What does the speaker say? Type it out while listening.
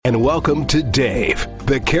and welcome to Dave,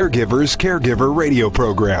 the Caregiver's Caregiver radio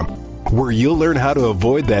program, where you'll learn how to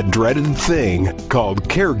avoid that dreaded thing called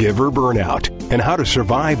caregiver burnout and how to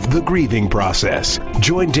survive the grieving process.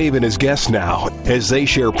 Join Dave and his guests now as they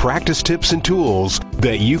share practice tips and tools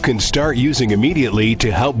that you can start using immediately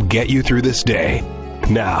to help get you through this day.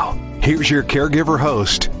 Now, here's your caregiver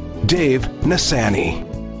host, Dave Nassani.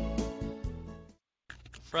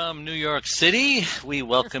 From New York City, we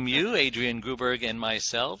welcome you, Adrian Gruberg and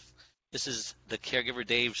myself. This is the Caregiver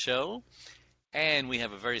Dave Show, and we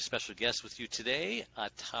have a very special guest with you today,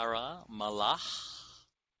 Atara Malach.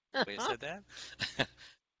 Wait, I said that?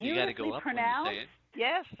 You got to go up when you say it.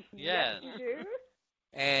 Yes. Yes. You do.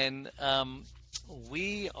 And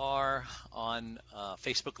we are on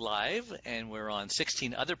Facebook Live, and we're on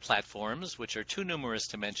 16 other platforms, which are too numerous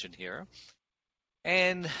to mention here.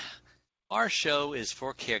 And our show is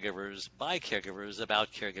for caregivers, by caregivers,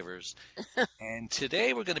 about caregivers. And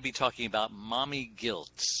today we're going to be talking about mommy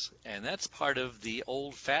guilt. And that's part of the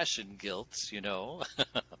old-fashioned guilt, you know,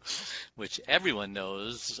 which everyone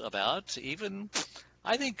knows about. Even,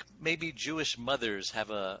 I think maybe Jewish mothers have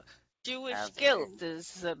a... Jewish guilt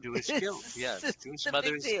is a Jewish guilt, yes. Jewish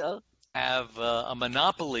mothers big deal. have a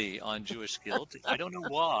monopoly on Jewish guilt. I don't know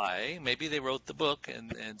why. Maybe they wrote the book,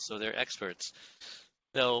 and so they're experts.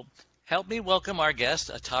 So help me welcome our guest,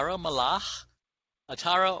 Atara Malach.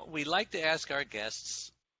 Atara, we like to ask our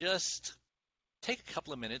guests, just take a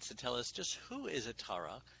couple of minutes to tell us just who is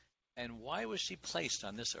Atara and why was she placed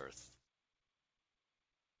on this earth?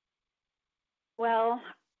 Well,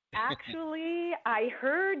 actually, I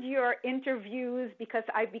heard your interviews because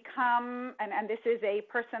I've become, and this is a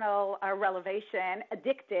personal revelation,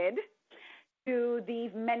 addicted to the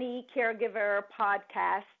many caregiver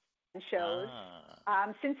podcasts and shows.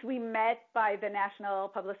 Since we met by the National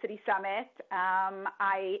Publicity Summit,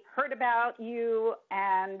 I heard about you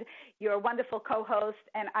and your wonderful co-host,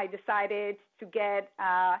 and I decided to get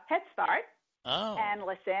a head start and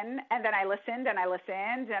listen. And then I listened, and I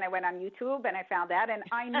went on YouTube, and I found that, and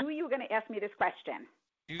I knew you were going to ask me this question.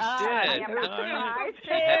 You did. I am not surprised.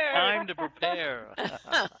 You had time to prepare.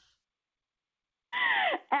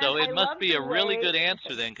 So it must be a really good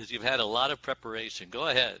answer then, because you've had a lot of preparation. Go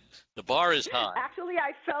ahead. The bar is high. Actually,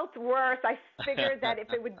 I felt worse. I figured that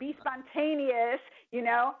if it would be spontaneous, you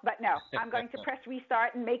know, but no, I'm going to press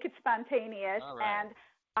restart and make it spontaneous. All right. And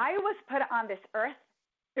I was put on this earth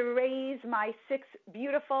to raise my 6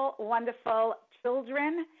 beautiful, wonderful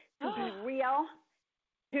children, to be real,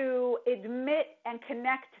 to admit and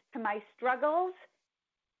connect to my struggles,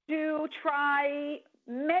 to try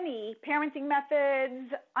many parenting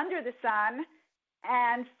methods under the sun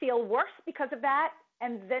and feel worse because of that,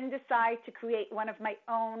 and then decide to create one of my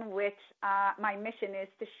own, which my mission is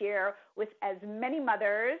to share with as many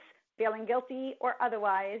mothers, feeling guilty or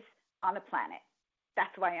otherwise, on the planet.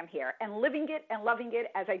 That's why I'm here, and living it and loving it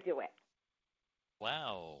as I do it.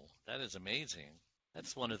 Wow, that is amazing.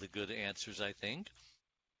 That's one of the good answers, I think.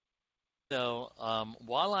 So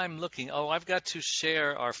while I'm looking, I've got to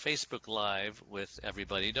share our Facebook Live with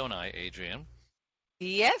everybody, don't I, Adrian?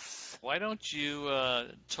 Yes. Why don't you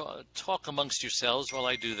talk amongst yourselves while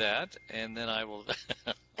I do that, and then I will.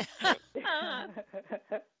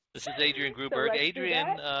 This is Adrian Gruberg. So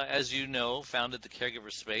Adrian, as you know, founded the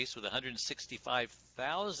Caregiver Space with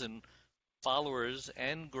 165,000 followers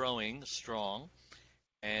and growing strong.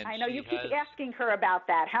 And I know you keep asking her about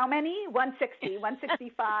that. How many? 160,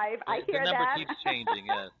 165. I hear that. The number keeps changing,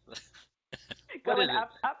 yes. Going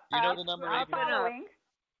up, up, you know up, the number, up, Adrian?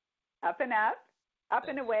 up and up, up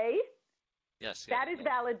and away. Yes. That is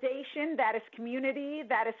validation. That is community.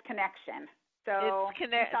 That is connection. So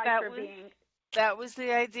that was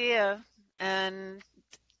the idea, and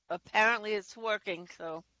apparently it's working.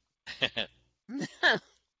 So. That's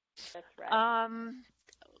right.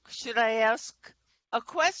 Should I ask a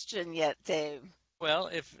question yet, Dave? Well,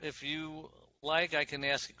 if you like, I can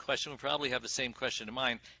ask a question. We'll probably have the same question in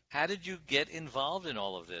mind. How did you get involved in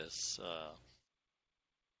all of this?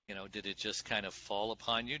 Did it just kind of fall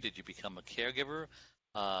upon you? Did you become a caregiver?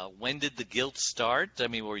 When did the guilt start? I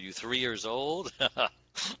mean, were you 3 years old?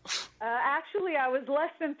 Actually, I was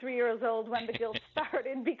less than 3 years old when the guilt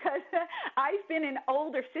started, because I've been an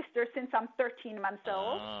older sister since I'm 13 months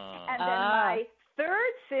old. And then my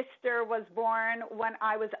third sister was born when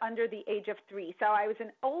I was under the age of 3. So I was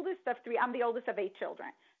an oldest of 3. I'm the oldest of 8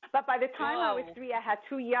 children. But by the time I was 3, I had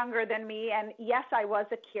 2 younger than me. And yes, I was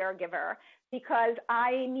a caregiver because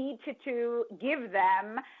I needed to give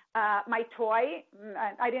them my toy.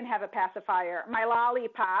 I didn't have a pacifier, my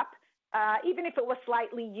lollipop. Even if it was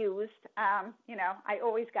slightly used, I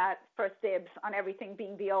always got first dibs on everything,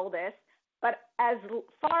 being the oldest. But as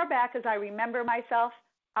far back as I remember myself,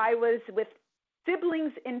 I was with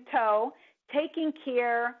siblings in tow, taking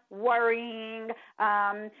care, worrying,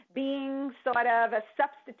 being sort of a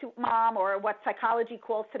substitute mom, or what psychology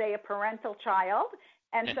calls today a parental child.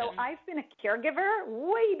 And so I've been a caregiver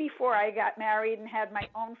way before I got married and had my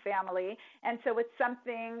own family. And so it's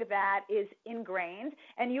something that is ingrained.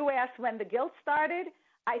 And you asked when the guilt started.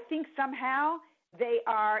 I think somehow they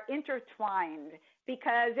are intertwined,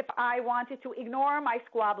 because if I wanted to ignore my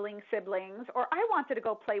squabbling siblings, or I wanted to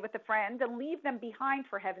go play with a friend and leave them behind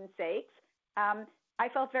for heaven's sakes, I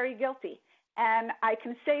felt very guilty. And I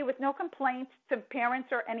can say with no complaints to parents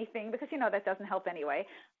or anything, because, that doesn't help anyway,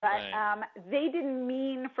 but they didn't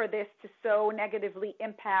mean for this to so negatively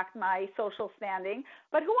impact my social standing.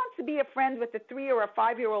 But who wants to be a friend with a 3 or a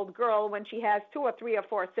 5-year-old girl when she has 2 or 3 or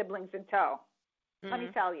 4 siblings in tow? Let me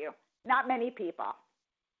tell you, not many people.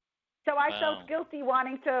 So I felt guilty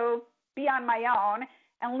wanting to be on my own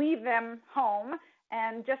and leave them home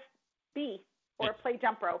and just be, or play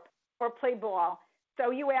jump rope, or play ball. So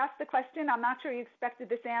you asked the question. I'm not sure you expected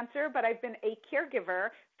this answer, but I've been a caregiver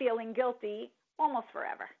feeling guilty almost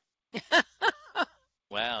forever.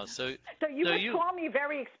 Wow. So you would call me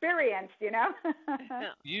very experienced,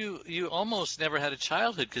 You almost never had a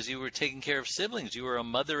childhood because you were taking care of siblings. You were a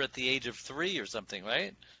mother at the age of 3 or something,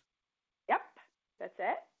 right? Yep, that's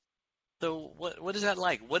it. So what is that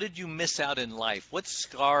like? What did you miss out in life? What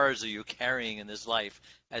scars are you carrying in this life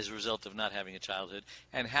as a result of not having a childhood?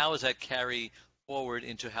 And how does that carry forward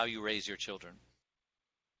into how you raise your children?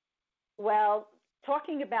 Well,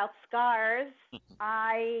 talking about scars,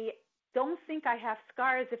 I don't think I have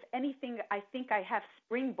scars. If anything, I think I have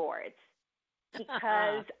springboards,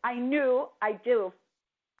 because I knew I do.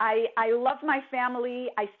 I love my family.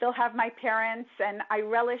 I still have my parents, and I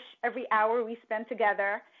relish every hour we spend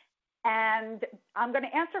together. And I'm going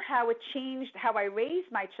to answer how it changed how I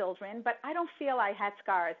raised my children, but I don't feel I had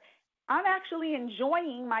scars. I'm actually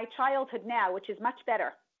enjoying my childhood now, which is much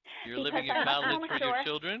better. You're living in childhood for your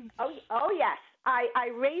children? Oh, yes. I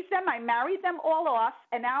raised them. I married them all off,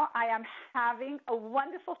 and now I am having a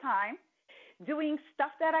wonderful time doing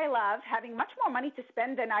stuff that I love, having much more money to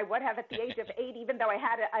spend than I would have at the age of 8, even though I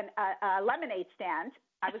had a lemonade stand.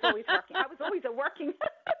 I was always working. I was always a working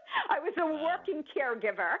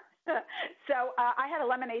caregiver. So I had a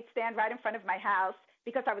lemonade stand right in front of my house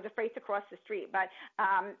because I was afraid to cross the street. But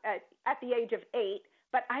at the age of 8,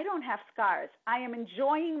 but I don't have scars. I am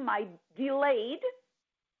enjoying my delayed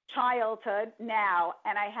childhood now,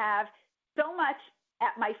 and I have so much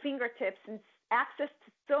at my fingertips and access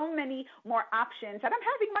to so many more options, and I'm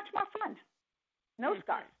having much more fun. No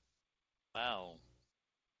scars. Wow.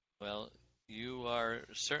 Well, you are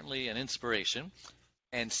certainly an inspiration.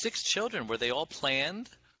 And 6 children, were they all planned?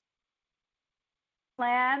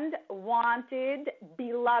 Planned, wanted,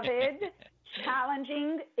 beloved,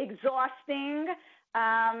 challenging, exhausting,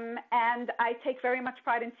 and I take very much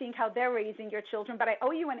pride in seeing how they're raising your children. But I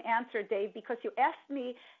owe you an answer, Dave, because you asked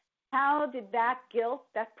me, how did that guilt,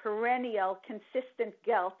 that perennial, consistent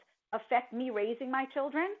guilt, affect me raising my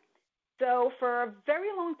children? So for a very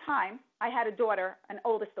long time, I had a daughter, an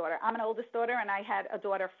oldest daughter. I'm an oldest daughter, and I had a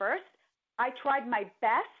daughter first. I tried my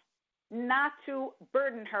best not to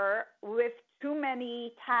burden her with too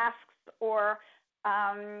many tasks, or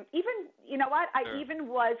even, you know what, I even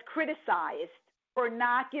was criticized for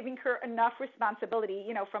not giving her enough responsibility,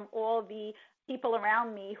 from all the people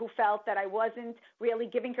around me who felt that I wasn't really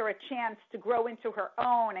giving her a chance to grow into her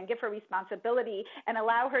own and give her responsibility and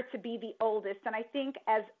allow her to be the oldest. And I think,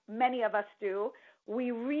 as many of us do,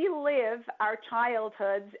 we relive our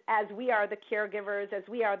childhoods as we are the caregivers, as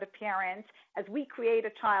we are the parents, as we create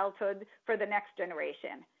a childhood for the next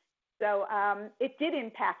generation. So it did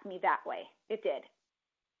impact me that way. It did.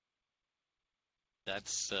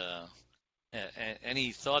 That's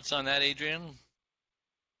any thoughts on that, Adrienne?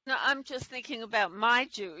 No, I'm just thinking about my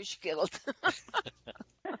Jewish guilt.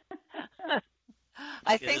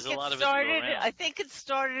 I think it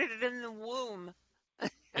started in the womb.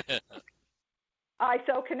 I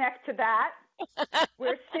so connect to that.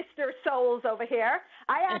 We're sister souls over here.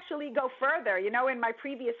 I actually go further, in my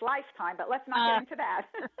previous lifetime, but let's not get into that.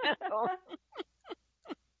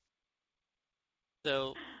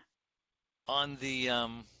 So, on the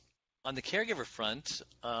caregiver front,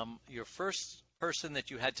 your first person that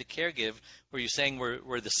you had to caregive, were you saying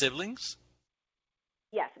were the siblings?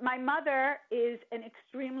 Yes, my mother is an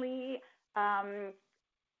extremely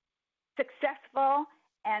successful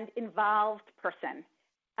and involved person.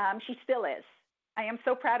 She still is. I am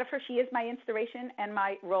so proud of her. She is my inspiration and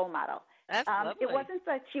my role model. That's lovely. It wasn't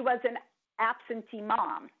that she was an absentee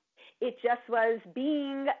mom. It just was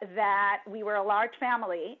being that we were a large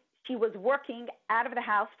family. She was working out of the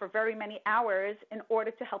house for very many hours in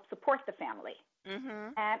order to help support the family.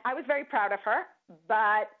 Mm-hmm. And I was very proud of her.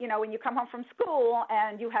 But, when you come home from school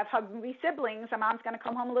and you have hungry siblings, and mom's going to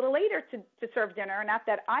come home a little later to serve dinner, not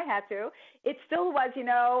that I had to, it still was,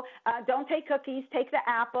 don't take cookies, take the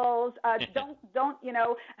apples, don't,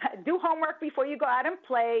 do homework before you go out and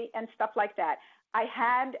play and stuff like that. I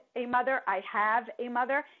had a mother, I have a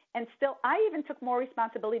mother, and still I even took more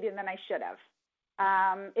responsibility than I should have.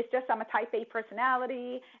 It's just I'm a type A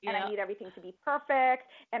personality, and I need everything to be perfect,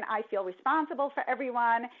 and I feel responsible for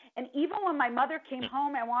everyone. And even when my mother came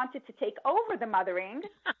home and wanted to take over the mothering,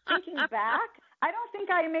 thinking back, I don't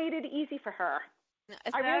think I made it easy for her.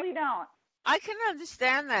 I really don't. I can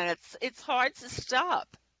understand that. It's hard to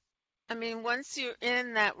stop. I mean, once you're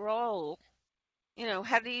in that role,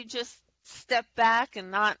 how do you just step back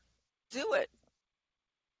and not do it?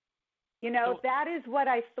 That is what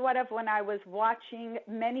I thought of when I was watching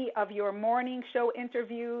many of your morning show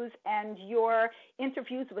interviews and your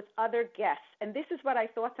interviews with other guests. And this is what I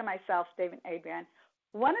thought to myself, David and Adrienne.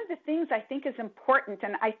 One of the things I think is important,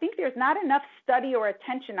 and I think there's not enough study or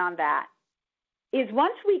attention on that, is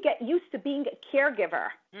once we get used to being a caregiver,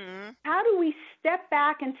 how do we step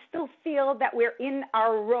back and still feel that we're in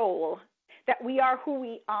our role, that we are who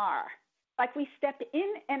we are? Like we step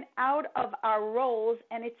in and out of our roles,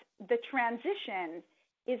 and it's the transition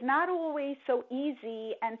is not always so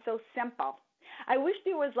easy and so simple. I wish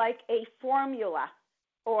there was like a formula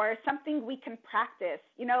or something we can practice,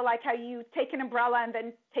 like how you take an umbrella and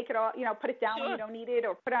then take it off, put it down when you don't need it,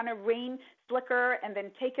 or put on a rain slicker and then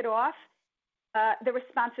take it off. The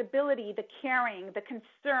responsibility, the caring, the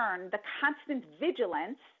concern, the constant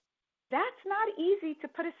vigilance, that's not easy to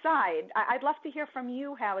put aside. I'd love to hear from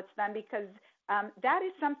you how it's done, because that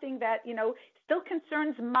is something that, still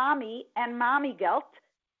concerns mommy and mommy guilt,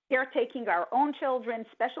 caretaking our own children,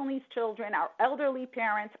 special needs children, our elderly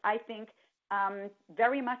parents, I think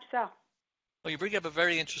very much so. Well, you bring up a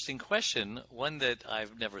very interesting question, one that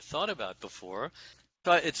I've never thought about before.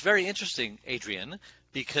 So it's very interesting, Adrienne,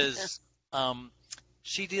 because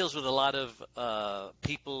she deals with a lot of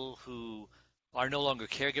people who are no longer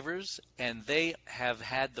caregivers, and they have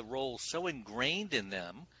had the role so ingrained in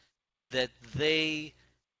them that they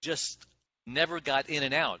just never got in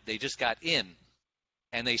and out. They just got in,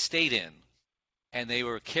 and they stayed in, and they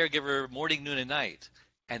were a caregiver morning, noon, and night,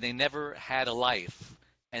 and they never had a life,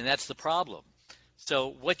 and that's the problem. So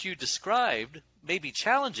what you described may be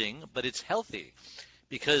challenging, but it's healthy,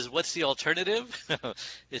 because what's the alternative?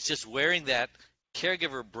 It's just wearing that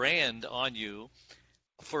caregiver brand on you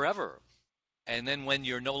forever. And then when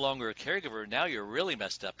you're no longer a caregiver, now you're really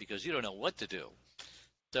messed up because you don't know what to do.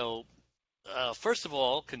 So first of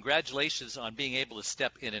all, congratulations on being able to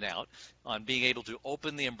step in and out, on being able to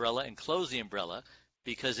open the umbrella and close the umbrella,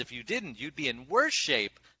 because if you didn't, you'd be in worse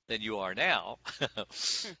shape than you are now.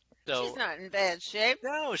 So, she's not in bad shape.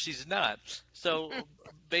 No, she's not. So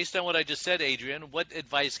based on what I just said, Adrienne, what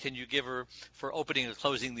advice can you give her for opening and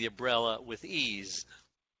closing the umbrella with ease?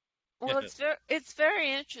 Well, it's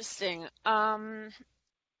very interesting. I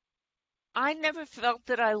never felt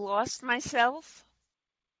that I lost myself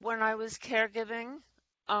when I was caregiving.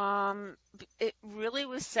 It really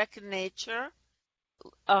was second nature.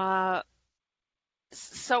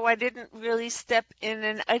 So I didn't really step in,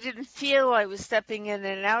 and I didn't feel I was stepping in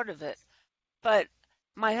and out of it. But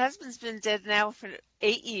my husband's been dead now for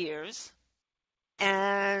 8 years,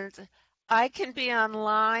 and I can be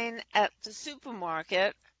online at the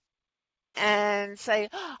supermarket and say,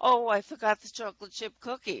 "Oh, I forgot the chocolate chip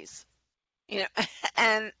cookies,"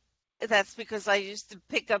 and that's because I used to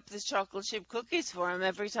pick up the chocolate chip cookies for him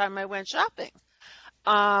every time I went shopping.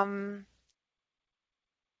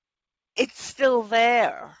 It's still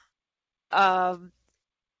there, but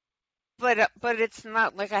it's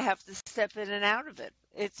not like I have to step in and out of it.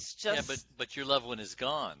 It's just but your loved one is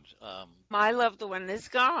gone. My loved one is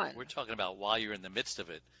gone. We're talking about while you're in the midst of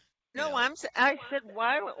it. No, I said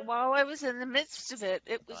while I was in the midst of it,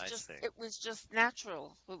 it was just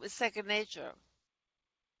natural. It was second nature.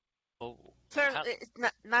 Oh, it's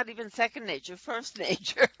not even second nature, first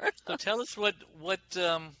nature. So tell us what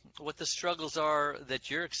the struggles are that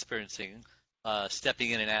you're experiencing,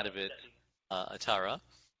 stepping in and out of it, Atara,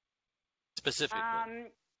 specifically.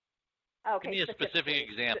 Okay. Give me a specific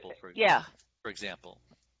example, for example.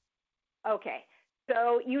 Okay.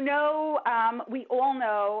 So, we all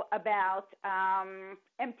know about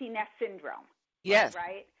empty nest syndrome. Yes.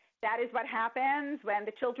 Right? That is what happens when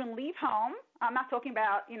the children leave home. I'm not talking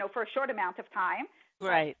about, for a short amount of time.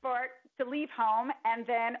 Right. For to leave home, and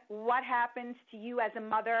then what happens to you as a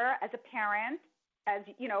mother, as a parent, as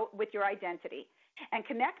you know, with your identity. And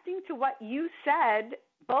connecting to what you said,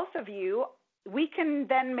 both of you, we can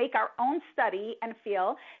then make our own study and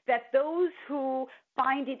feel that those who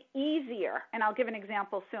find it easier, and I'll give an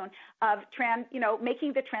example soon, of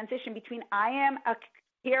making the transition between I am a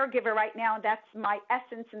caregiver right now, and that's my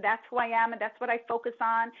essence, and that's who I am, and that's what I focus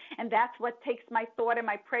on, and that's what takes my thought and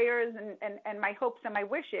my prayers and my hopes and my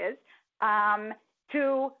wishes,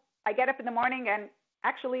 to I get up in the morning and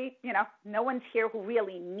actually, no one's here who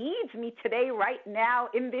really needs me today, right now,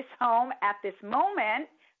 in this home, at this moment.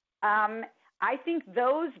 I think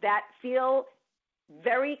those that feel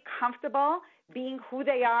very comfortable being who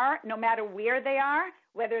they are, no matter where they are,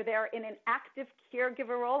 whether they're in an active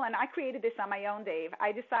caregiver role, and I created this on my own, Dave.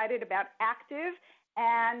 I decided about active,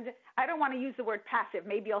 and I don't want to use the word passive.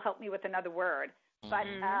 Maybe you'll help me with another word, but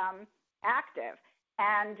active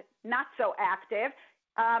and not so active.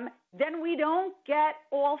 Then we don't get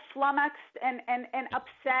all flummoxed and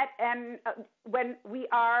upset and when we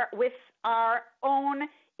are with our own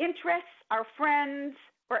interests, our friends,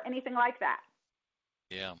 or anything like that.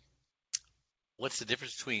 Yeah. What's the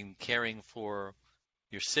difference between caring for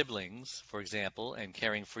your siblings, for example, and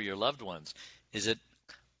caring for your loved ones?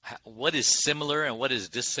 What is similar and what is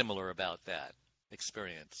dissimilar about that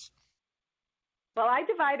experience? Well, I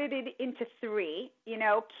divided it into three,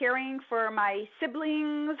 caring for my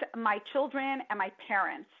siblings, my children, and my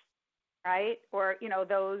parents, right? Or,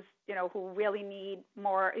 those, who really need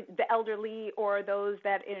more, the elderly, or those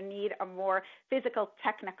that in need of more physical,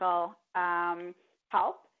 technical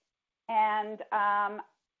help. And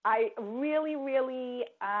I really, really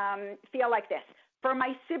feel like this. For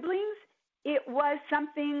my siblings, it was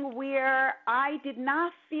something where I did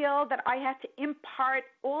not feel that I had to impart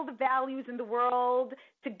all the values in the world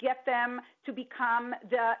to get them to become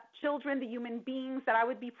the children, the human beings that I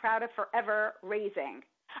would be proud of forever raising.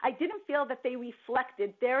 I didn't feel that they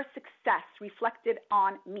reflected, their success reflected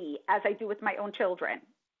on me as I do with my own children.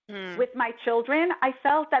 With my children, I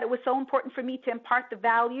felt that it was so important for me to impart the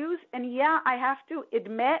values. And yeah, I have to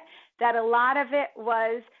admit that a lot of it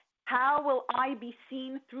was, how will I be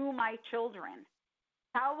seen through my children?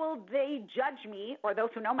 How will they judge me, or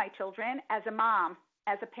those who know my children, as a mom,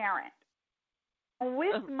 as a parent?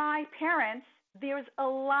 With my parents, there's a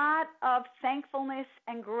lot of thankfulness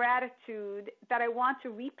and gratitude that I want to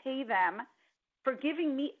repay them for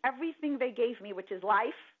giving me everything they gave me, which is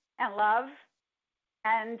life and love,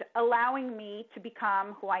 and allowing me to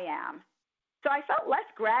become who I am. So I felt less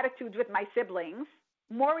gratitude with my siblings,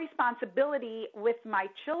 more responsibility with my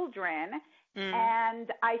children,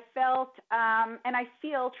 and I felt and I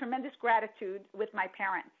feel tremendous gratitude with my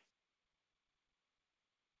parents.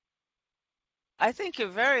 I think you're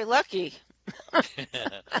very lucky. A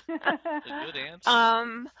good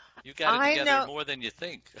answer. You got it together more than you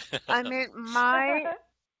think. I mean, my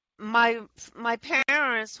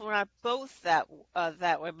parents were not both that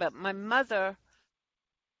way, but my mother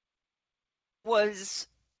was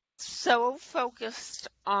so focused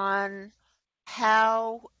on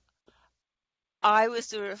how I was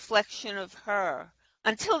the reflection of her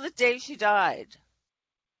until the day she died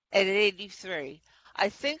at 83. I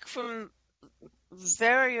think from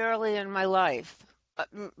very early in my life,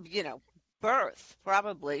 birth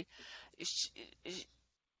probably,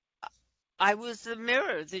 I was the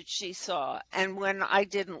mirror that she saw. And when I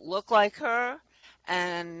didn't look like her,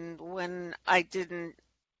 and when I didn't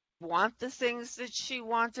want the things that she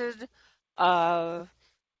wanted,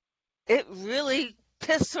 it really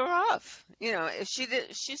pissed her off.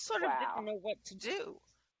 She sort of didn't know what to do,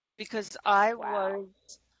 because I was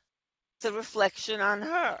the reflection on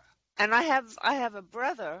her. And I have a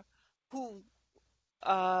brother who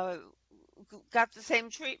got the same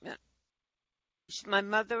treatment. My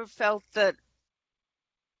mother felt that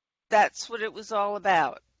that's what it was all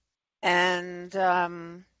about. And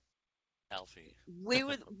Alfie.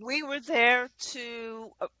 we were there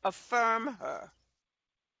to affirm her.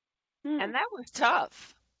 And that was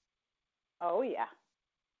tough. Oh, yeah.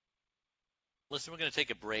 Listen, we're going to take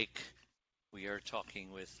a break. We are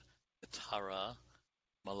talking with Atara,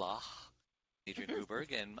 Malach, Adrian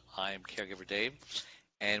Gruberg, and I'm Caregiver Dave.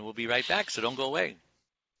 And we'll be right back, so don't go away.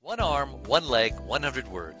 One arm, one leg, 100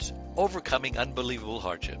 words. Overcoming unbelievable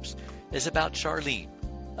hardships is about Charlene,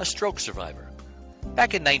 a stroke survivor.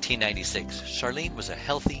 Back in 1996, Charlene was a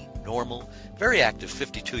healthy, normal, very active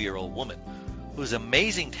 52-year-old woman whose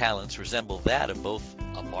amazing talents resemble that of both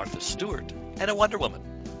a Martha Stewart and a Wonder Woman.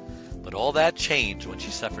 But all that changed when she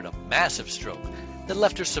suffered a massive stroke that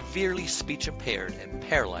left her severely speech impaired and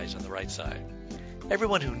paralyzed on the right side.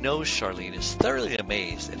 Everyone who knows Charlene is thoroughly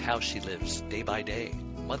amazed at how she lives day by day,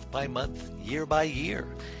 month by month, year by year,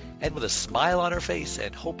 and with a smile on her face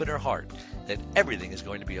and hope in her heart that everything is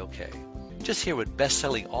going to be okay. Just hear what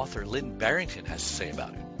best-selling author Lynn Barrington has to say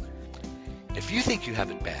about it. If you think you have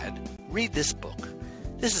it bad, read this book.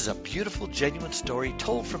 This is a beautiful, genuine story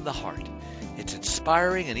told from the heart. It's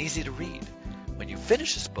inspiring and easy to read. When you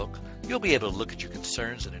finish this book, you'll be able to look at your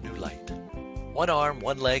concerns in a new light. One arm,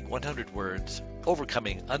 one leg, 100 words,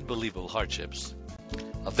 overcoming unbelievable hardships.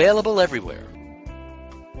 Available everywhere.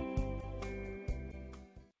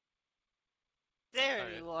 There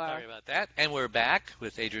you are. Sorry about that. And we're back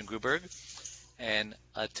with Adrian Gruberg and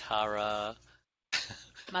Atara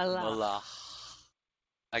Malach.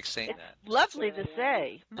 I like saying that. Lovely to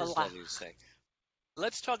say. It's lovely to say.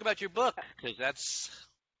 Let's talk about your book, because that's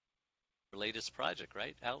your latest project,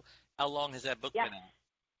 right? How long has that book been out?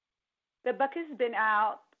 The book has been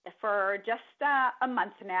out for just a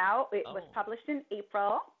month now. It was published in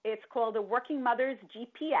April. It's called The Working Mother's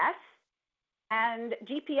GPS, and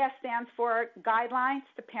GPS stands for Guidelines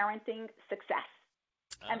to Parenting Success.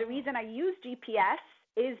 And the reason I use GPS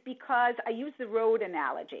is because I use the road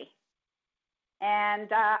analogy. And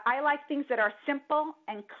I like things that are simple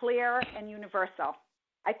and clear and universal.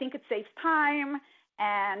 I think it saves time,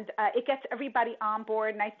 and it gets everybody on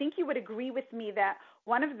board. And I think you would agree with me that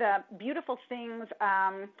one of the beautiful things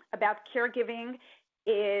about caregiving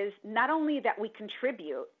is not only that we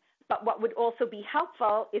contribute, but what would also be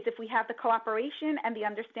helpful is if we have the cooperation and the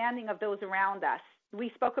understanding of those around us.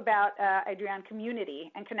 We spoke about, Adrienne,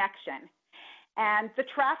 community and connection. And the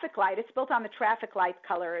traffic light, it's built on the traffic light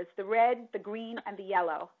colors, the red, the green, and the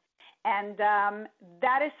yellow. And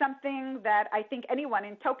that is something that I think anyone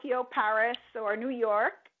in Tokyo, Paris, or New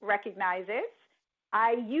York recognizes.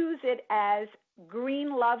 I use it as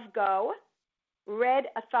green, love, go, red,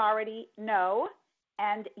 authority, no,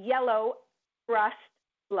 and yellow, trust,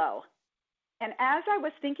 flow. And as I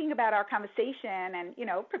was thinking about our conversation and,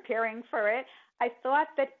 preparing for it, I thought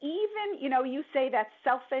that even, you say that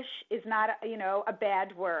selfish is not, a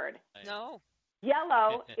bad word. No.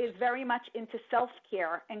 Yellow is very much into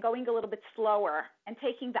self-care and going a little bit slower and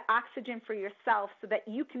taking the oxygen for yourself so that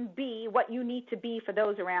you can be what you need to be for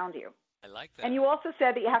those around you. I like that. And you also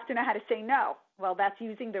said that you have to know how to say no. Well, that's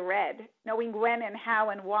using the red, knowing when and how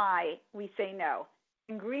and why we say no.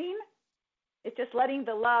 And green, it's just letting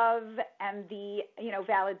the love and the,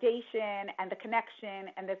 validation and the connection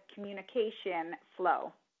and the communication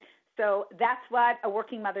flow. So that's what a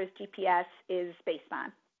Working Mother's GPS is based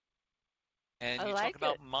on. And you talk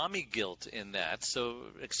about mommy guilt in that. So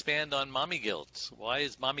expand on mommy guilt. Why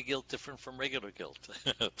is mommy guilt different from regular guilt?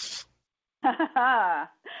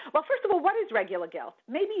 Well, first of all, what is regular guilt?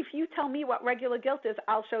 Maybe if you tell me what regular guilt is,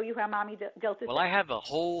 I'll show you how mommy guilt is. Well, I have a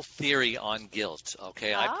whole theory on guilt,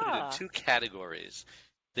 okay? I put it in two categories.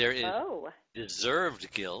 There is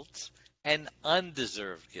deserved guilt and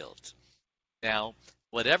undeserved guilt. Now,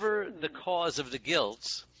 whatever the cause of the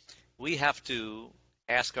guilt, we have to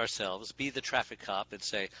ask ourselves, be the traffic cop and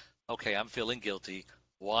say, okay, I'm feeling guilty.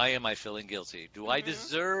 Why am I feeling guilty? Do I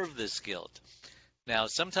deserve this guilt? Now,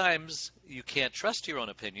 sometimes you can't trust your own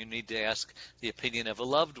opinion. You need to ask the opinion of a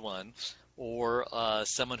loved one or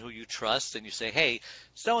someone who you trust, and you say, hey,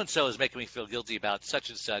 so-and-so is making me feel guilty about such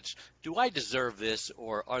and such. Do I deserve this,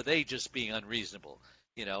 or are they just being unreasonable?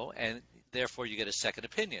 And therefore you get a second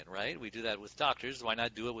opinion, right? We do that with doctors. Why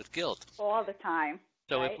not do it with guilt? All the time.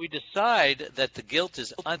 So if we decide that the guilt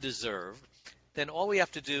is undeserved, then all we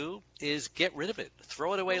have to do is get rid of it.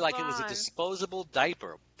 Throw it away like it was a disposable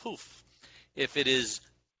diaper. Poof. If it is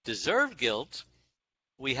deserved guilt,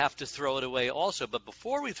 we have to throw it away also. But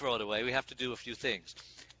before we throw it away, we have to do a few things.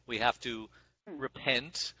 We have to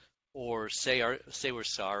repent or say we're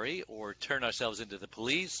sorry or turn ourselves into the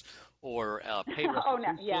police or pay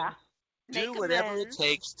restitution. Do whatever it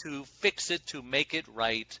takes to fix it, to make it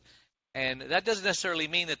right. And that doesn't necessarily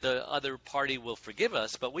mean that the other party will forgive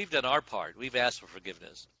us, but we've done our part. We've asked for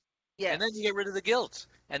forgiveness. Yes. And then you get rid of the guilt.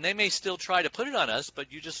 And they may still try to put it on us,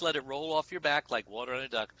 but you just let it roll off your back like water on a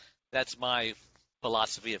duck. That's my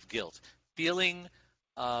philosophy of guilt. Feeling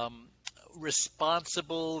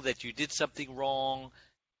responsible that you did something wrong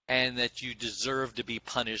and that you deserve to be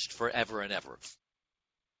punished forever and ever.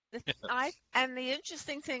 And the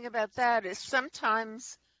interesting thing about that is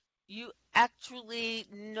sometimes you actually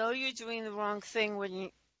know you're doing the wrong thing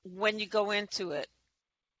when you go into it.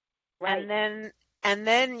 Right. And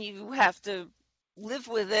then you have to live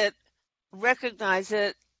with it, recognize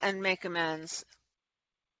it, and make amends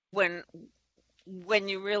when when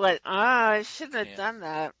you realize, I shouldn't have Yeah. done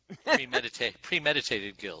that.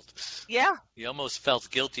 Premeditated guilt. Yeah, You almost felt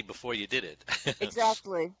guilty before you did it.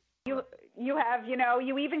 exactly. You you have,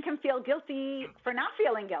 you even can feel guilty for not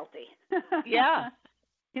feeling guilty. Yeah,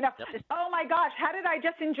 Yep. Oh my gosh, how did I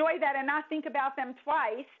just enjoy that and not think about them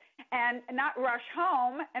twice and not rush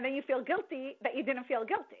home, and then you feel guilty that you didn't feel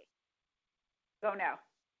guilty. Oh no.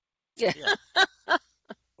 yeah, Yeah.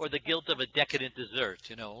 Or the guilt of a decadent dessert,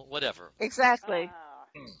 whatever. exactly.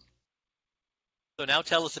 Hmm. So now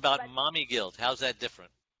tell us about But mommy guilt. How's that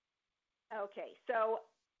different? okay, so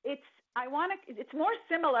it's more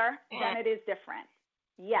similar than it is different.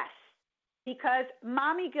 Yes. Because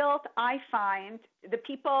mommy guilt, I find the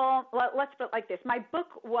people, let's put it like this. My book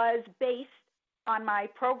was based on my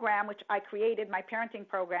program, which I created, my parenting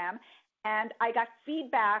program, and I got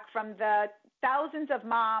feedback from the thousands of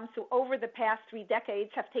moms who over the past 3 decades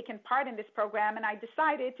have taken part in this program, and I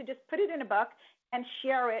decided to just put it in a book and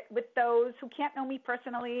share it with those who can't know me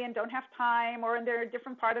personally and don't have time or in their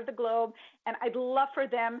different part of the globe. And I'd love for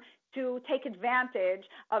them to take advantage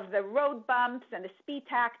of the road bumps and the speed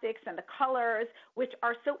tactics and the colors, which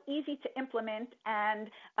are so easy to implement and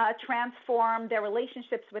transform their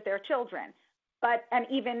relationships with their children, and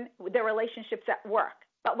even their relationships at work.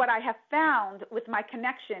 But what I have found with my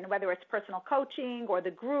connection, whether it's personal coaching or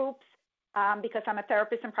the groups, because I'm a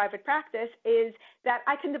therapist in private practice, is that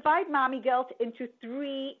I can divide mommy guilt into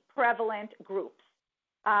 3 prevalent groups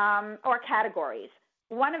or categories.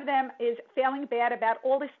 One of them is feeling bad about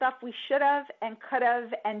all the stuff we should have and could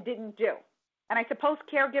have and didn't do. And I suppose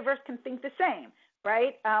caregivers can think the same,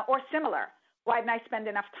 right? Or similar. Why didn't I spend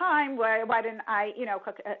enough time? Why didn't I,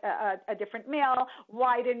 cook a different meal?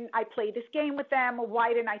 Why didn't I play this game with them?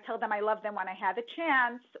 Why didn't I tell them I love them when I had the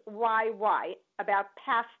chance? Why? About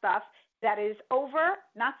past stuff that is over,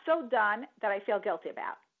 not so done, that I feel guilty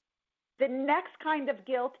about. The next kind of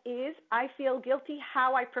guilt is I feel guilty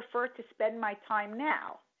how I prefer to spend my time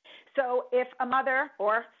now. So if a mother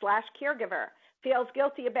or / caregiver feels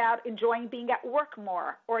guilty about enjoying being at work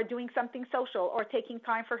more or doing something social or taking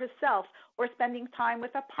time for herself or spending time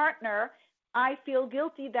with a partner, I feel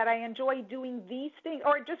guilty that I enjoy doing these things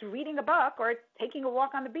or just reading a book or taking a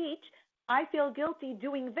walk on the beach. I feel guilty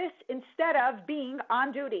doing this instead of being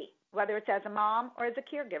on duty, whether it's as a mom or as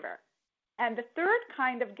a caregiver. And the third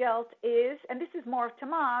kind of guilt is, and this is more to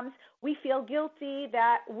moms, we feel guilty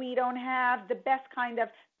that we don't have the best kind of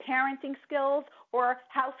parenting skills or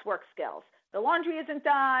housework skills. The laundry isn't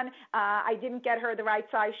done. I didn't get her the right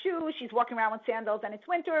size shoes. She's walking around with sandals and it's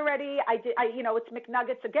winter already. It's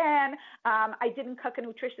McNuggets again. I didn't cook a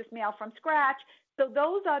nutritious meal from scratch. So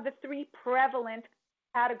those are the 3 prevalent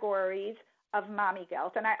categories of mommy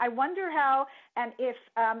guilt. And I wonder how and if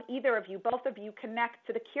either of you, both of you, connect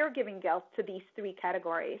to the caregiving guilt to these 3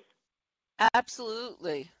 categories.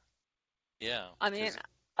 Absolutely. Yeah. I mean,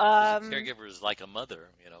 a caregiver is like a mother,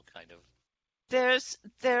 kind of.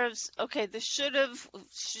 there's okay, the shoulda,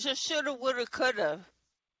 woulda, coulda,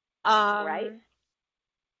 Right?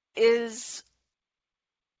 is,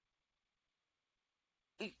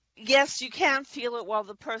 yes, you can feel it while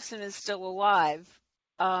the person is still alive.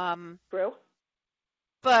 True.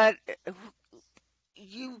 But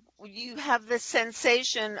you have this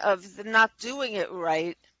sensation of the not doing it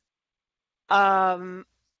right, so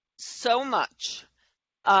much.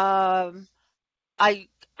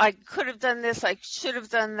 I could have done this. I should have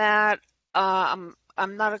done that. I'm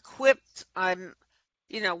not equipped. Why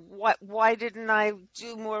didn't I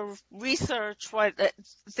do more research?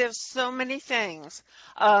 There's so many things.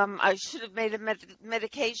 I should have made a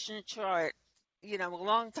medication chart, a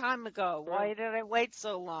long time ago. True. Why did I wait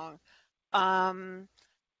so long? And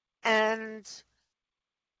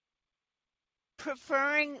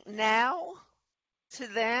preferring now to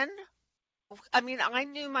then. I mean, I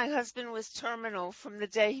knew my husband was terminal from the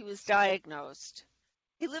day he was diagnosed.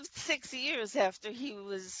 He lived 6 years after he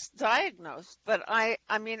was diagnosed, but I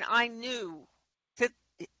knew that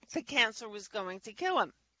the cancer was going to kill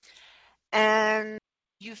him. And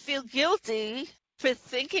you feel guilty for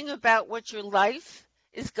thinking about what your life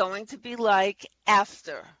is going to be like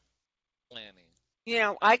after. Planning.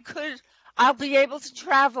 I'll be able to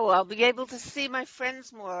travel. I'll be able to see my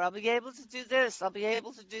friends more. I'll be able to do this. I'll be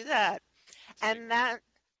able to do that. And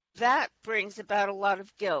that brings about a lot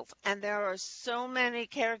of guilt. And there are so many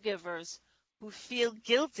caregivers who feel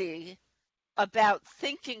guilty about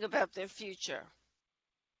thinking about their future.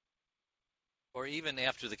 Or even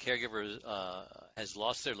after the caregiver has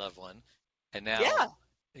lost their loved one, and now,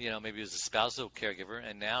 maybe it was a spousal caregiver,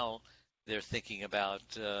 and now they're thinking about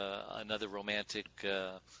another romantic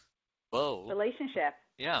relationship.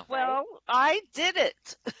 Yeah. Well, I did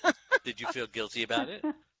it. Did you feel guilty about it?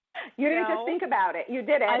 You didn't No. just think about it. You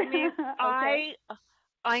did it. I mean, Okay.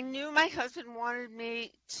 I knew my husband wanted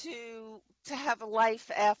me to have a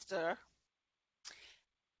life after,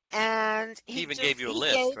 and He even gave you a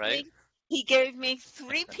list, gave right? he gave me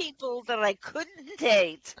 3 people that I couldn't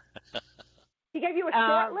date. He gave you a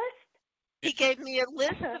short Um, list? he gave me a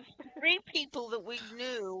list of 3 people that we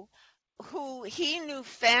knew who he knew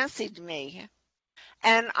fancied me,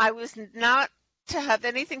 and I was not to have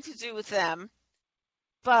anything to do with them,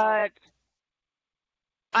 but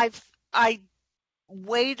I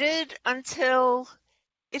waited until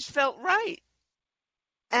it felt right,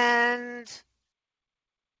 and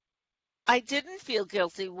I didn't feel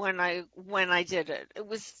guilty when I did it.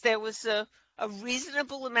 There was a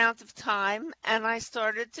reasonable amount of time, and I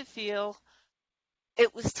started to feel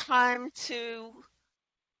it was time to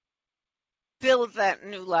build that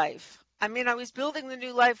new life. I mean, I was building the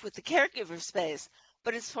new life with the caregiver space,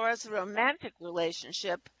 but as far as a romantic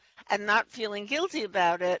relationship and not feeling guilty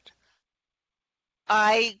about it,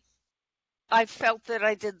 I I felt that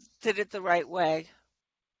I did it the right way.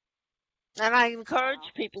 And I encourage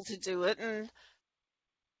Wow. people to do it, and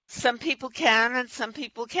some people can and some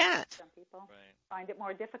people can't. Some people Right. find it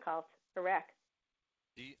more difficult. Correct.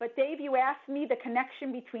 Do you, But Dave, you asked me the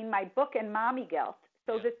connection between my book and mommy guilt.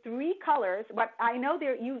 So Yeah. the 3 colors, what I know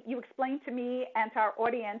there, you explained to me and to our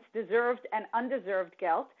audience deserved and undeserved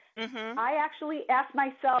guilt. Mhm. I actually ask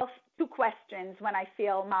myself 2 questions when I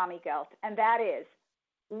feel mommy guilt, and that is,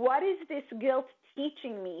 what is this guilt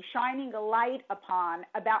teaching me, shining a light upon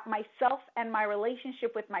about myself and my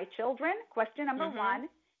relationship with my children? Question number Mhm. 1.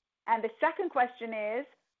 And the second question is,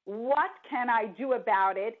 what can I do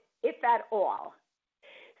about it, if at all?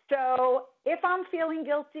 So if I'm feeling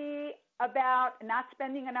guilty about not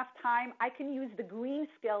spending enough time, I can use the green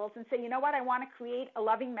skills and say, you know what, I want to create a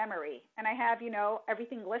loving memory. And I have,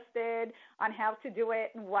 everything listed on how to do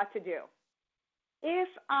it and what to do. If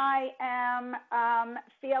I am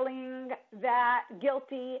feeling that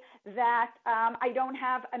guilty that I don't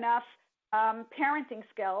have enough parenting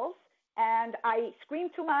skills, and I scream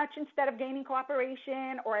too much instead of gaining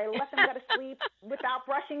cooperation, or I let them go to sleep without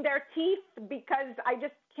brushing their teeth because I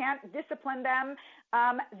just can't discipline them,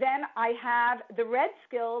 then I have the red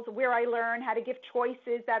skills where I learn how to give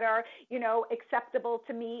choices that are, acceptable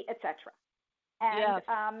to me, etc. And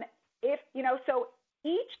Yes. so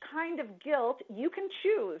each kind of guilt you can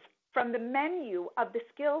choose from the menu of the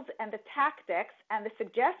skills and the tactics and the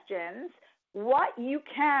suggestions what you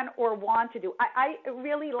can or want to do. I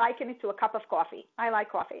really liken it to a cup of coffee. I like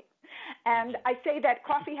coffee. And I say that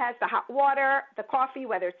coffee has the hot water, the coffee,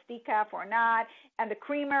 whether it's decaf or not, and the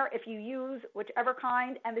creamer, if you use whichever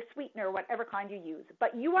kind, and the sweetener, whatever kind you use.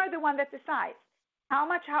 But you are the one that decides how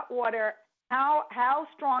much hot water, how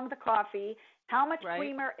strong the coffee, how much Right.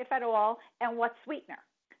 creamer, if at all, and what sweetener.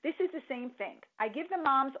 This is the same thing. I give the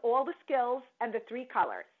moms all the skills and the 3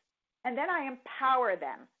 colors, and then I empower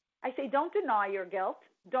them. I say, don't deny your guilt.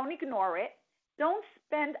 Don't ignore it. Don't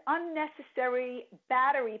spend unnecessary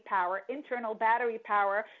battery power, internal battery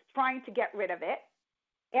power, trying to get rid of it.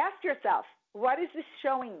 Ask yourself, what is this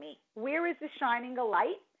showing me? Where is this shining a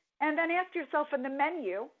light? And then ask yourself in the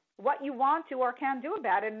menu what you want to or can do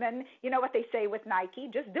about it. And then, you know what they say with Nike,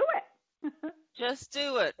 just do it. Just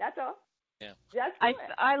do it. That's all. Yeah. Just do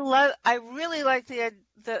it. I really like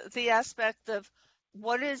the aspect of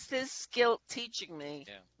what is this guilt teaching me?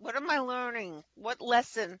 Yeah. What am I learning? What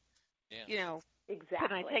lesson, Yeah. Exactly.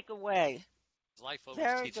 can I take away? Life always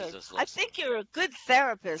Very teaches good. us I lessons. think you're a good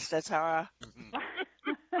therapist, Atara. Mhm.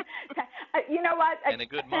 You know what? And a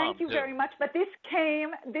good mom, Thank you too. very much. But this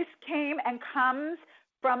came and comes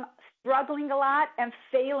from struggling a lot and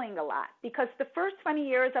failing a lot, because the first 20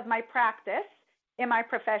 years of my practice in my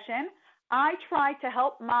profession, I tried to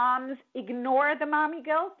help moms ignore the mommy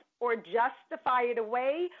guilt or justify it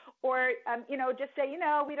away, or just say,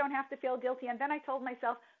 we don't have to feel guilty. And then I told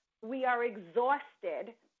myself, we are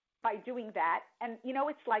exhausted by doing that. And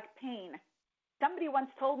it's like pain. Somebody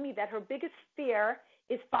once told me that her biggest fear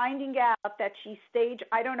is finding out that she's stage,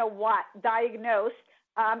 I don't know what, diagnosed,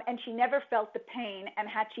 and she never felt the pain. And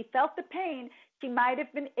had she felt the pain, she might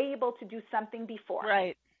have been able to do something before.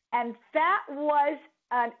 Right. And that was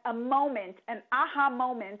a moment, an aha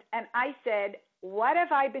moment. And I said, what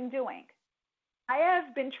have I been doing? I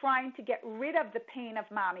have been trying to get rid of the pain of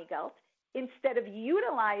mommy guilt instead of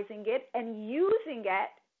utilizing it and using it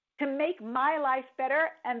to make my life better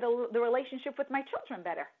and the relationship with my children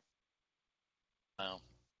better. Wow.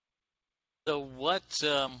 So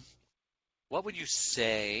what would you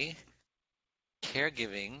say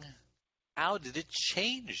caregiving, how did it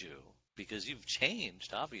change you? because you've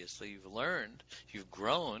changed, obviously. You've learned, you've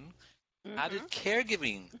grown. How Mm-hmm. did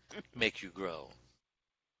caregiving make you grow?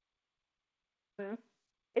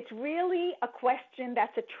 It's really a question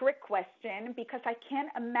that's a trick question because I can't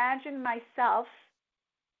imagine myself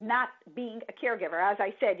not being a caregiver. As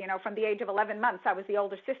I said, from the age of 11 months, I was the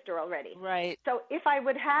older sister already. Right. So if I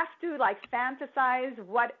would have to fantasize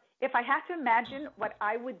if I had to imagine what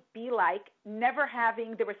I would be like never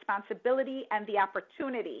having the responsibility and the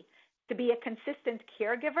opportunity to be a consistent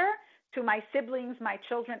caregiver to my siblings, my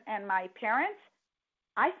children, and my parents,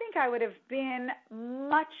 I think I would have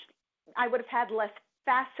had less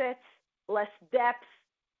facets, less depth,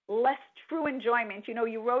 less true enjoyment.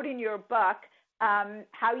 You wrote in your book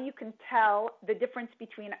how you can tell the difference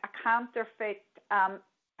between a counterfeit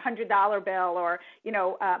 $100 bill or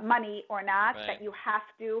money or not. Right. That you have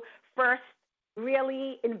to first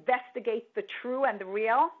really investigate the true and the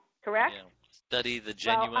real. Correct? Yeah. Study the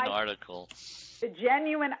genuine article. The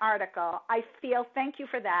genuine article. Thank you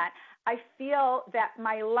for that. I feel that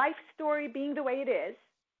my life story being the way it is,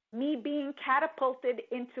 me being catapulted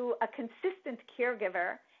into a consistent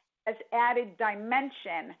caregiver has added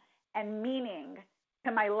dimension and meaning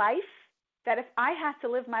to my life, that if I had to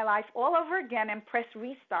live my life all over again and press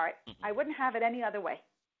restart, I wouldn't have it any other way.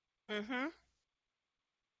 Mm-hmm.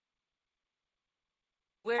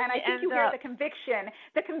 And I think you hear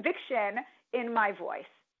the conviction in my voice.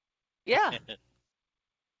 Yeah.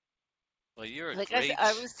 Well, you're a Like great...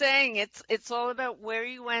 I was saying, it's all about where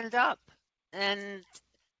you end up and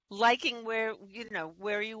liking where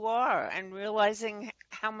you are and realizing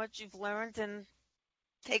how much you've learned and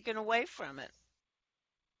taken away from it.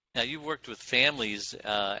 Now, you've worked with families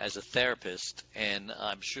as a therapist, and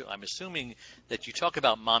I'm assuming that you talk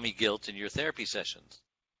about mommy guilt in your therapy sessions.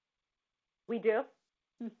 We do.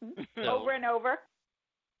 Over and over.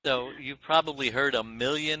 So you've probably heard a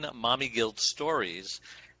million mommy guilt stories.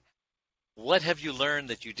 What have you learned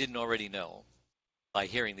that you didn't already know by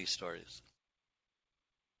hearing these stories?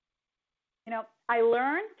 I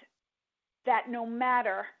learned that no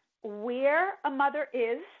matter where a mother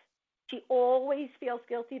is, she always feels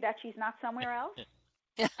guilty that she's not somewhere else.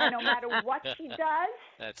 And no matter what she does,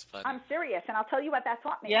 that's funny. I'm serious, and I'll tell you what that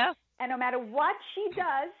taught me. Yeah. And no matter what she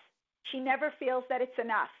does, she never feels that it's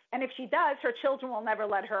enough. And if she does, her children will never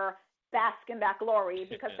let her bask in that glory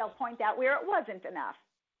because they'll point out where it wasn't enough.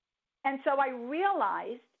 And so I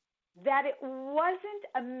realized that it wasn't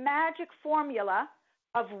a magic formula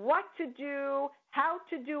of what to do, how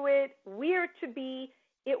to do it, where to be.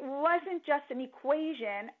 It wasn't just an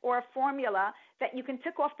equation or a formula that you can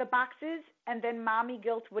tick off the boxes and then mommy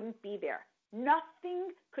guilt wouldn't be there. Nothing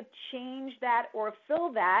could change that or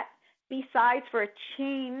fill that besides for a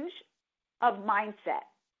change of mindset.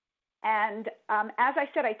 And as I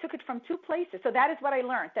said, I took it from two places. So that is what I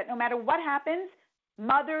learned, that no matter what happens,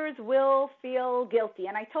 mothers will feel guilty.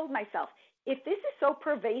 And I told myself, if this is so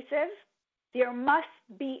pervasive, there must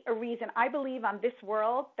be a reason. I believe on this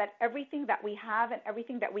world that everything that we have and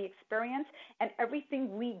everything that we experience and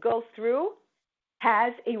everything we go through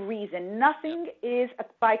has a reason. Nothing is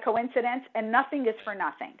by coincidence and nothing is for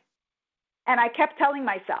nothing. And I kept telling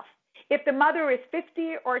myself, if the mother is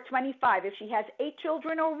 50 or 25, if she has 8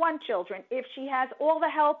 children or 1 children, if she has all the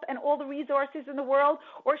help and all the resources in the world,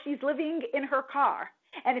 or she's living in her car,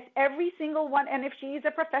 and if every single one, and if she's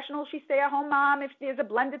a professional, she's stay-at-home mom, if there's a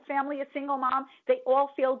blended family, a single mom, they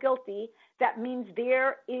all feel guilty. That means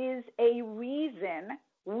there is a reason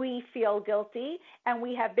we feel guilty, and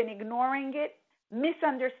we have been ignoring it,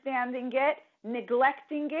 misunderstanding it,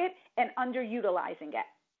 neglecting it, and underutilizing it.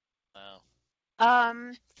 Wow.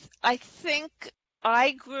 I think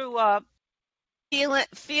I grew up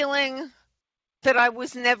feeling that I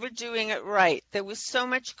was never doing it right. There was so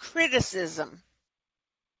much criticism.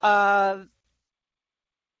 I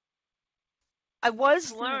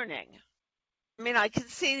was learning. I mean, I can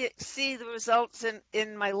see the results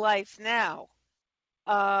in my life now.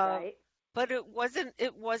 Right. But it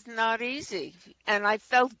was not easy. And I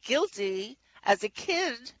felt guilty as a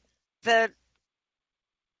kid that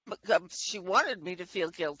she wanted me to feel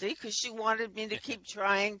guilty because she wanted me to keep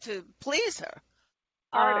trying to please her.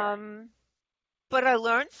 But I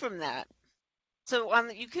learned from that. So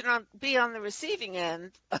you can be on the receiving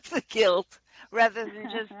end of the guilt rather than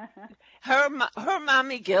just her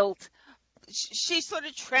mommy guilt. She sort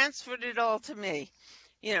of transferred it all to me,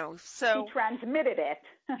 So she transmitted it.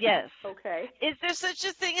 Yes. Okay. Is there such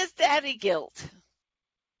a thing as daddy guilt?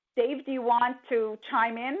 Dave, do you want to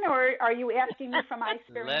chime in, or are you asking me from my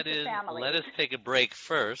experience with family? Let us take a break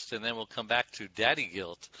first, and then we'll come back to daddy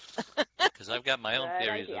guilt, because I've got my own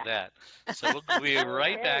theories of that. So we'll be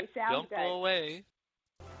right back. Don't go away.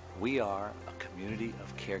 We are a community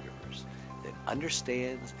of caregivers that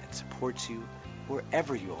understands and supports you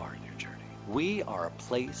wherever you are in your journey. We are a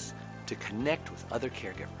place to connect with other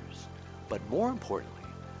caregivers, but more importantly,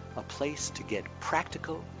 a place to get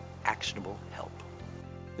practical, actionable help.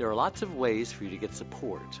 There are lots of ways for you to get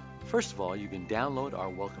support. First of all, you can download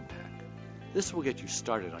our welcome pack. This will get you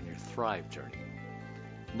started on your Thrive journey.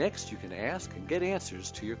 Next, you can ask and get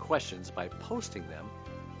answers to your questions by posting them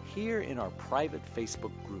here in our private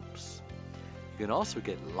Facebook groups. You can also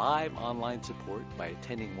get live online support by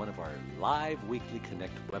attending one of our live weekly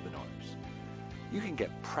Connect webinars. You can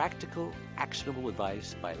get practical, actionable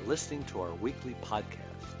advice by listening to our weekly podcast.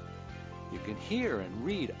 You can hear and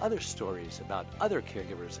read other stories about other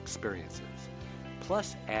caregivers' experiences.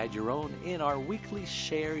 Plus, add your own in our weekly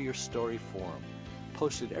Share Your Story forum,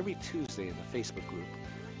 posted every Tuesday in the Facebook group.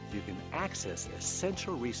 You can access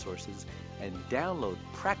essential resources and download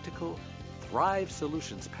practical Thrive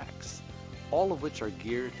Solutions packs, all of which are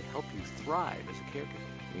geared to help you thrive as a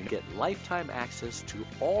caregiver. You get lifetime access to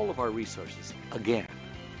all of our resources. Again,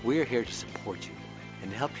 we're here to support you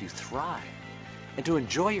and help you thrive and to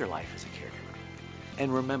enjoy your life as a caregiver.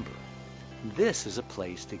 And remember, this is a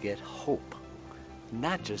place to get hope,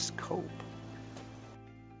 not just cope.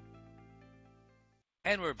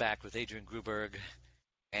 And we're back with Adrian Gruberg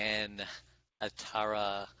and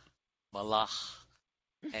Atara, Malach,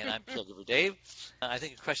 and I'm Caregiver Dave. I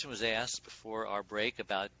think a question was asked before our break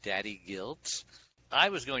about daddy guilt. I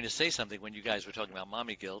was going to say something when you guys were talking about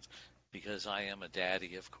mommy guilt, because I am a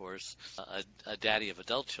daddy, of course, a daddy of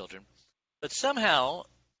adult children. But somehow,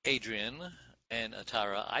 Adrian and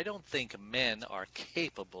Atara, I don't think men are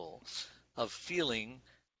capable of feeling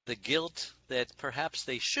the guilt that perhaps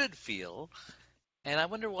they should feel. And I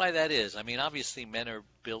wonder why that is. I mean, obviously men are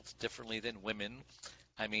built differently than women.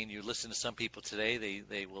 I mean, you listen to some people today,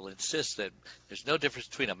 they will insist that there's no difference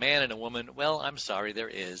between a man and a woman. Well, I'm sorry, there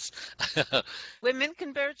is. Women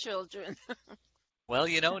can bear children. Well,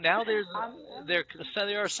 now there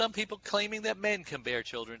are some people claiming that men can bear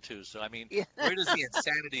children too. So, I mean, Yeah. where does the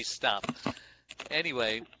insanity stop?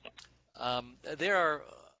 Anyway,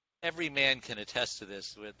 every man can attest to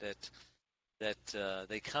this, that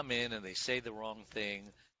they come in and they say the wrong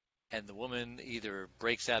thing, and the woman either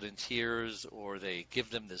breaks out in tears or they give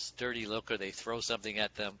them this dirty look or they throw something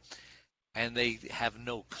at them, and they have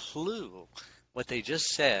no clue what they just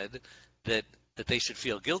said that they should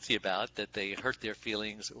feel guilty about, that they hurt their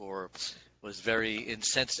feelings or was very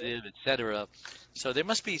insensitive, etc. So there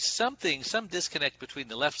must be some disconnect between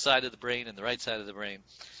the left side of the brain and the right side of the brain.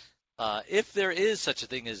 If there is such a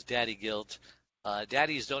thing as daddy guilt,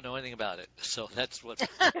 daddies don't know anything about it. So that's what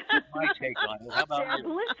my take on it. How about They're you?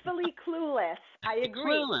 blissfully clueless. I agree.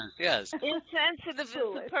 Clueless, yes. Insensitive is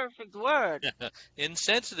the perfect word.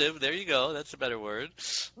 Insensitive, there you go. That's a better word.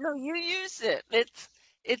 No, you use it. But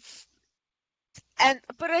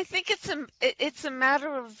I think it's a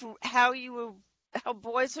matter of how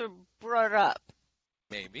boys are brought up.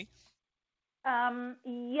 Maybe.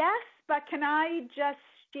 Yes, but can I just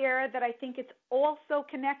share that I think it's also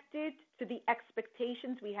connected to the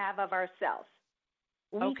expectations we have of ourselves.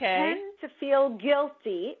 We tend to feel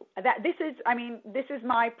guilty. This is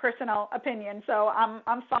my personal opinion, so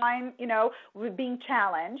I'm fine, with being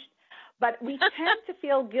challenged. But we tend to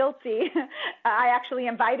feel guilty. I actually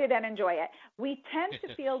invite it and enjoy it. We tend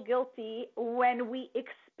to feel guilty when we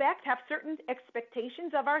have certain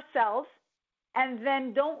expectations of ourselves and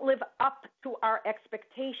then don't live up to our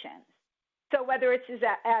expectations. So whether it's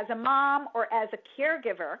as a mom or as a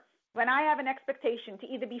caregiver, when I have an expectation to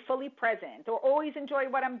either be fully present or always enjoy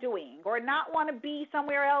what I'm doing or not want to be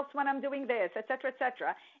somewhere else when I'm doing this, et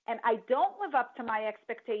cetera, and I don't live up to my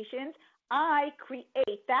expectations, I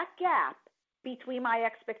create that gap between my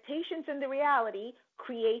expectations and the reality,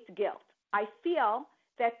 creates guilt. I feel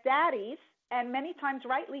that daddies, and many times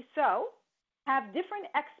rightly so, have different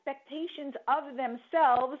expectations of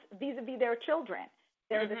themselves vis-a-vis their children.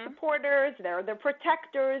 They're the supporters, they're the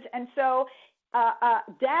protectors, and so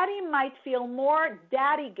daddy might feel more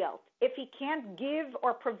daddy guilt if he can't give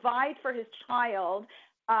or provide for his child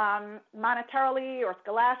monetarily or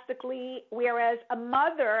scholastically, whereas a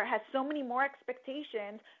mother has so many more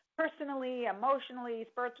expectations personally, emotionally,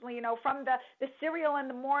 spiritually, from the cereal in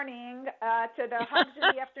the morning to the hugs in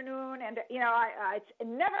the afternoon, and, it's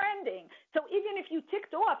never ending. So even if you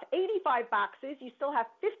ticked off 85 boxes, you still have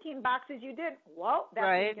 15 boxes you did. Well, that's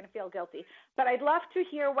when you're going to feel guilty. But I'd love to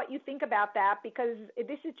hear what you think about that, because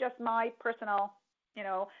this is just my personal,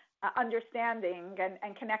 understanding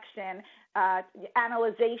and connection,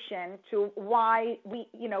 analyzation to why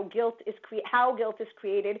how guilt is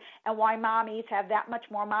created and why mommies have that much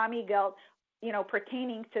more mommy guilt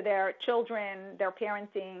pertaining to their children, their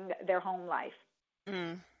parenting, their home life.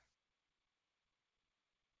 Mm.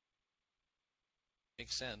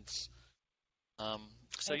 Makes sense. So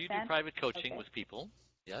Makes you do sense? private coaching Okay. with people,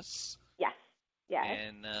 yes? Yes. Yes.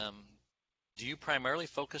 And do you primarily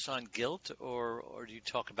focus on guilt, or do you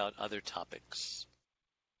talk about other topics?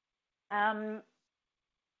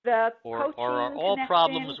 The Or coaching are all connection.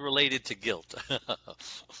 problems related to guilt?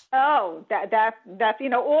 Oh, that's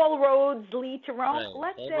all roads lead to Rome. Right.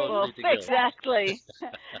 Let's All say roads Well, lead to guilt. exactly.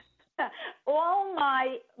 all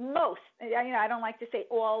my most, I don't like to say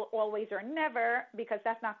all, always, or never because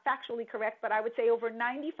that's not factually correct, but I would say over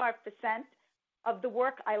 95% of the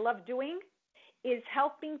work I love doing is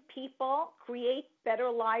helping people create better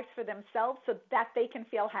lives for themselves so that they can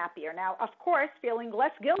feel happier. Now, of course, feeling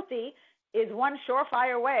less guilty is one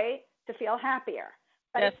surefire way to feel happier.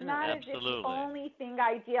 But it's not as if the only thing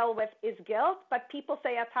I deal with is guilt, but people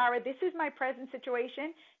say, Atara, this is my present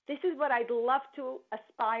situation. This is what I'd love to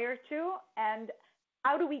aspire to, and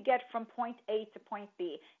how do we get from point A to point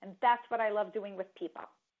B? And that's what I love doing with people.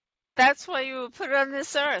 That's why you were put on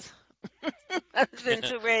this earth. Husband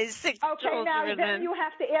to raise 6 Okay, now children. then you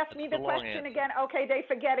have to ask me the question again. Okay, they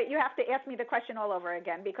forget it. You have to ask me the question all over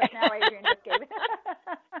again because now Adrian just gave it.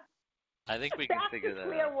 I think we can figure that out.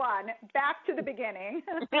 Back to square one. Back to the beginning.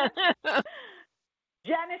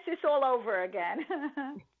 Genesis all over again.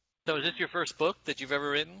 So is this your first book that you've ever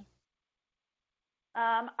written?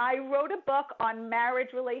 I wrote a book on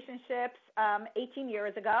marriage relationships 18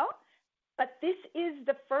 years ago, but this is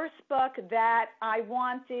the first book that I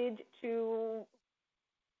wanted to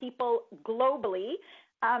people globally.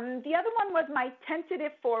 The other one was my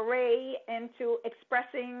tentative foray into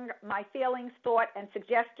expressing my feelings, thought, and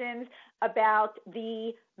suggestions about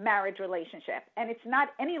the marriage relationship. And it's not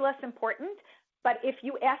any less important, but if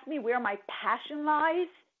you ask me where my passion lies,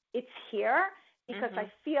 it's here because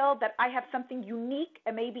I feel that I have something unique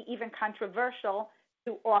and maybe even controversial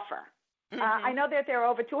to offer. I know that there are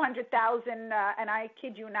over 200,000, and I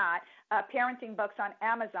kid you not, parenting books on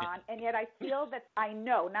Amazon, and yet I feel that I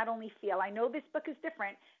know, not only feel, I know this book is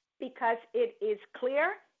different because it is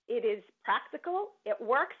clear, it is practical, it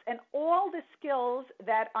works, and all the skills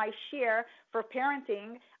that I share for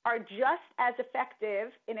parenting are just as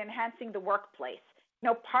effective in enhancing the workplace.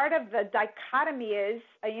 Part of the dichotomy is,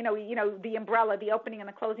 the umbrella, the opening and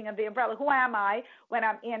the closing of the umbrella. Who am I when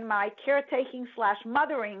I'm in my caretaking /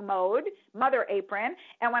 mothering mode, mother apron,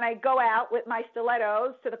 and when I go out with my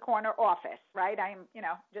stilettos to the corner office, right? I'm,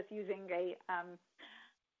 just using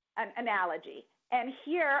an analogy. And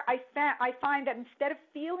here I find that instead of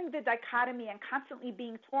feeling the dichotomy and constantly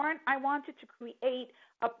being torn, I wanted to create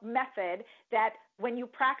a method that when you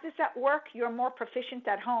practice at work, you're more proficient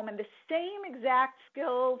at home in the same exact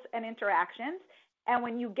skills and interactions. And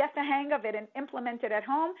when you get the hang of it and implement it at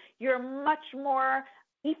home, you're much more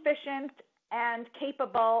efficient and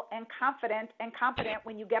capable and confident and competent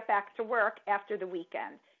when you get back to work after the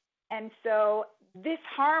weekend. And so this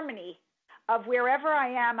harmony of wherever I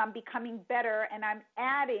am, I'm becoming better and I'm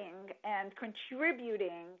adding and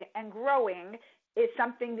contributing and growing is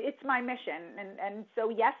something, it's my mission. And so,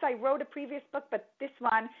 yes, I wrote a previous book, but this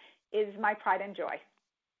one is my pride and joy.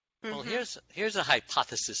 Well, here's a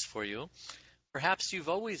hypothesis for you. Perhaps you've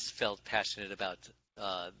always felt passionate about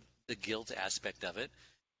the guilt aspect of it,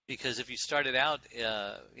 because if you started out,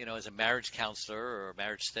 as a marriage counselor or a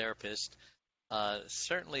marriage therapist,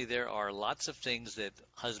 certainly there are lots of things that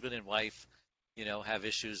husband and wife, have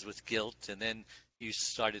issues with guilt, and then you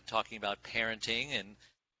started talking about parenting,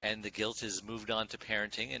 and the guilt has moved on to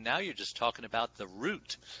parenting, and now you're just talking about the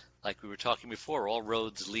root, like we were talking before. All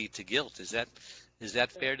roads lead to guilt. Is that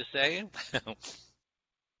fair to say?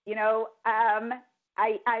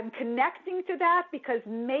 I'm connecting to that because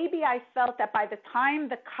maybe I felt that by the time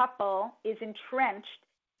the couple is entrenched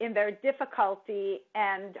in their difficulty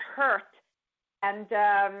and hurt and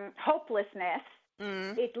hopelessness,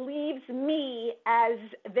 it leaves me as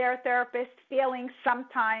their therapist feeling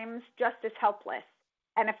sometimes just as helpless.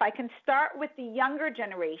 And if I can start with the younger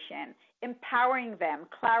generation, empowering them,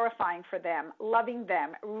 clarifying for them, loving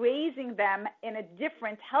them, raising them in a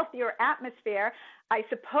different, healthier atmosphere, I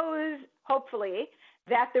suppose, hopefully,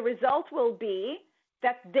 that the result will be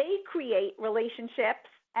that they create relationships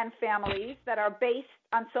and families that are based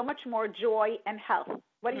on so much more joy and health.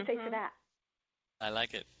 What do you say to that? I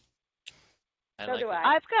like it. So do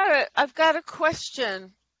I. I've got a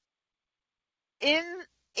question. In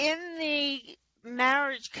the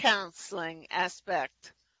marriage counseling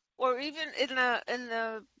aspect, or even in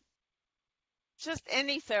the just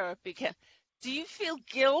any therapy, do you feel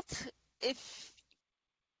guilt if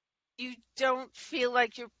you don't feel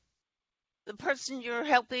like you're the person you're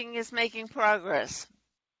helping is making progress?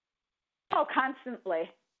 Oh, constantly.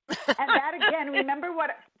 And that again, remember what?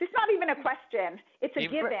 This is not even a question. It's a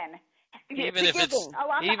given. Even if it's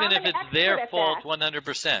their fault,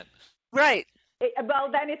 100%. Right. Well,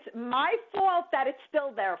 then it's my fault that it's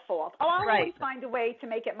still their fault. Oh, I'll always find a way to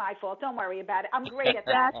make it my fault. Don't worry about it. I'm great at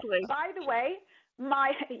that. Exactly. By the way,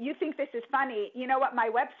 you think this is funny. You know what my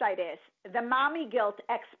website is?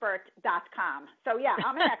 TheMommyGuiltExpert.com. So, yeah,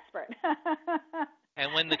 I'm an expert.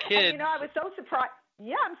 And when the kid... And, I was so surprised.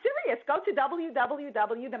 Yeah, I'm serious. Go to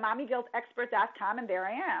www.themommyguiltexpert.com, and there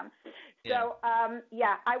I am. So,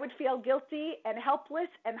 I would feel guilty and helpless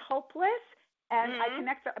and hopeless. And I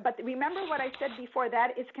connect, but remember what I said before,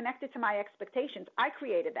 that is connected to my expectations. I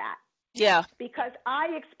created that. Yeah. Because I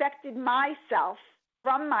expected myself,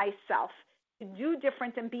 from myself, to do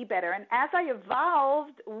different and be better. And as I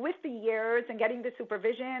evolved with the years and getting the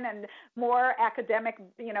supervision and more academic,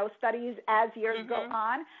 studies as years go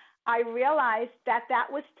on, I realized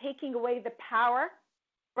that was taking away the power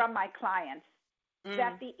from my clients.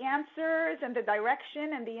 That the answers and the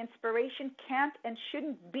direction and the inspiration can't and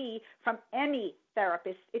shouldn't be from any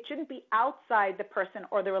therapist. It shouldn't be outside the person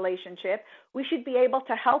or the relationship. We should be able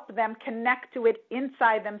to help them connect to it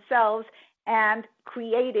inside themselves and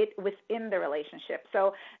create it within the relationship.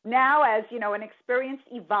 So now, as an experienced,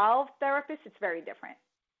 evolved therapist, it's very different.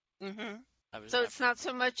 So it's not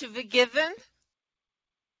so much of a given?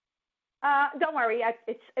 Don't worry,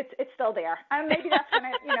 it's still there. Maybe that's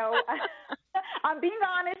gonna, I'm being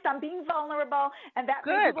honest, I'm being vulnerable, and that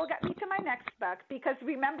maybe will get me to my next book. Because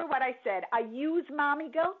remember what I said: I use mommy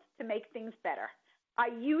guilt to make things better. I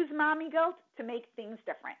use mommy guilt to make things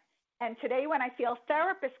different. And today, when I feel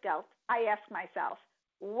therapist guilt, I ask myself,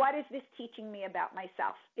 what is this teaching me about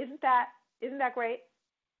myself? Isn't that great?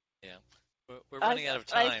 Yeah, we're running out of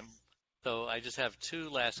time, so I just have two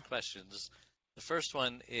last questions. The first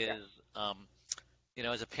one is,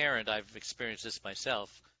 as a parent, I've experienced this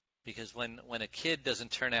myself, because when a kid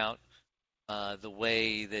doesn't turn out the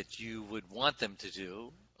way that you would want them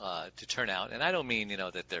to turn out, and I don't mean,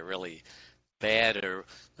 that they're really bad, or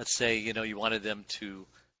let's say, you wanted them to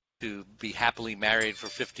be happily married for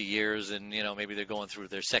 50 years and, maybe they're going through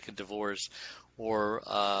their second divorce, or,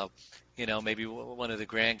 maybe one of the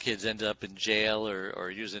grandkids end up in jail or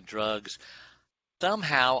using drugs.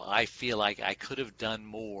 Somehow I feel like I could have done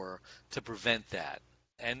more to prevent that.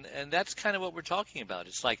 And that's kind of what we're talking about.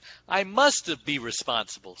 It's like I must be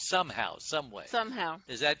responsible somehow, some way. Somehow.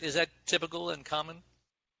 Is that typical and common?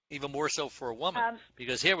 Even more so for a woman,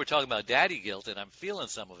 because here we're talking about daddy guilt, and I'm feeling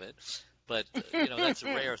some of it. But that's a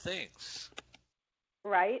rare thing.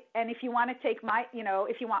 Right. And if you want to take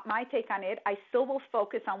if you want my take on it, I still will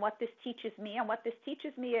focus on what this teaches me. And what this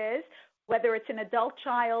teaches me is, whether it's an adult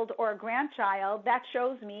child or a grandchild, that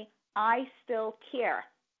shows me I still care.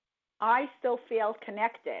 I still feel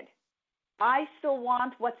connected. I still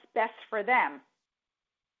want what's best for them.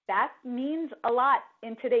 That means a lot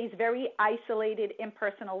in today's very isolated,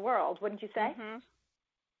 impersonal world, wouldn't you say?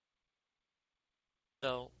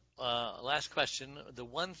 So, last question. The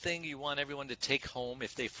one thing you want everyone to take home,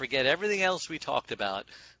 if they forget everything else we talked about,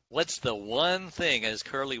 what's the one thing, as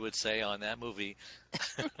Curly would say on that movie?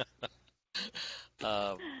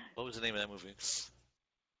 What was the name of that movie?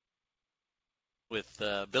 With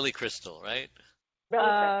Billy Crystal, right? Billy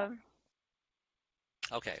Crystal.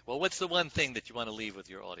 Okay. Well, what's the one thing that you want to leave with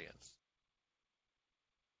your audience?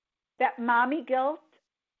 That mommy guilt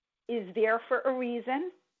is there for a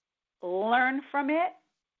reason. Learn from it.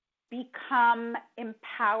 Become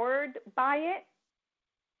empowered by it.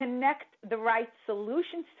 Connect the right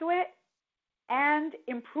solutions to it. And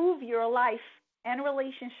improve your life and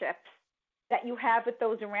relationships that you have with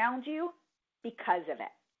those around you because of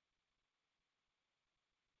it.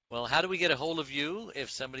 Well, how do we get a hold of you if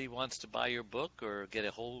somebody wants to buy your book or get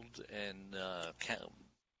a hold in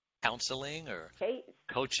counseling or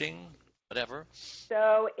coaching, whatever?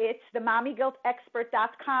 So it's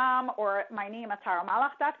themommyguiltexpert.com or my name,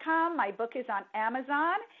 AtaraMalach.com. My book is on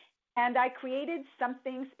Amazon, and I created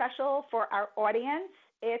something special for our audience.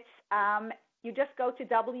 It's you just go to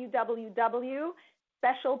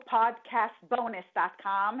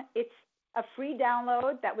www.specialpodcastbonus.com. It's a free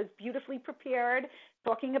download that was beautifully prepared,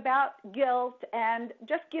 talking about guilt and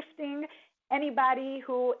just gifting anybody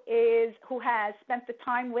who has spent the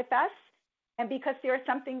time with us. And because there is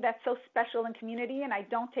something that's so special in community, and I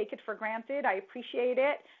don't take it for granted, I appreciate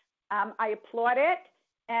it, I applaud it,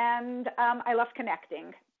 and I love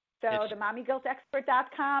connecting. So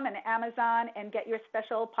themommyguiltexpert.com and Amazon, and get your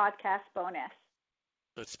special podcast bonus.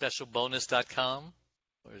 So it's specialbonus.com?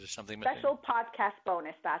 Or is there something missing?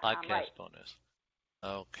 Specialpodcastbonus.com. Podcast right. bonus.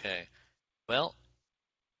 Okay. Well,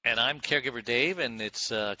 and I'm Caregiver Dave, and it's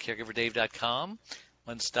caregiverdave.com.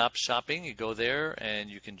 One-stop shopping. You go there, and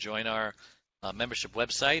you can join our membership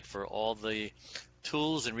website for all the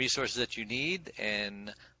tools and resources that you need.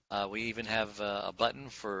 And we even have a button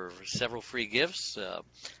for several free gifts.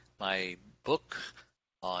 My book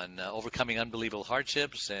on overcoming unbelievable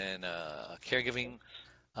hardships, and a caregiving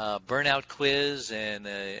burnout quiz, and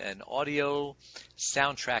an audio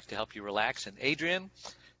soundtrack to help you relax. And Adrian,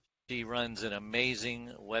 she runs an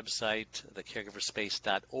amazing website,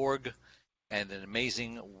 thecaregiverspace.org, and an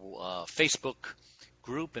amazing Facebook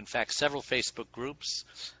group. In fact, several Facebook groups.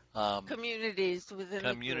 Communities within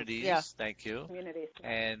Communities, the group. Yeah. thank you. Communities.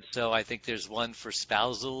 And so I think there's one for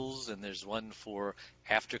spousals, and there's one for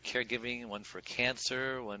after caregiving, one for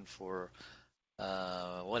cancer, one for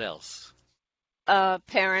what else?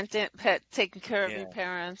 Taking care of your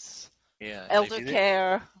parents. Yeah. Elder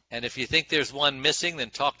care. And if you think there's one missing, then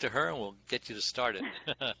talk to her, and we'll get you to start it.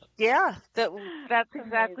 Yeah, that's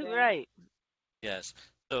exactly right. Yes.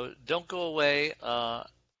 So don't go away,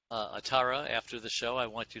 Atara, after the show. I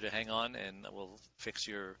want you to hang on, and we'll fix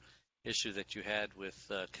your issue that you had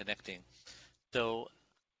with connecting. So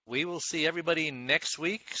we will see everybody next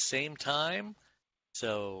week, same time.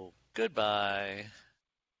 So goodbye.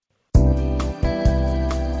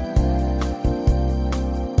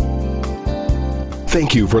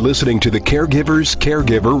 Thank you for listening to the Caregivers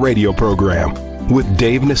Caregiver radio program with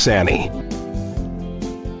Dave Nasani.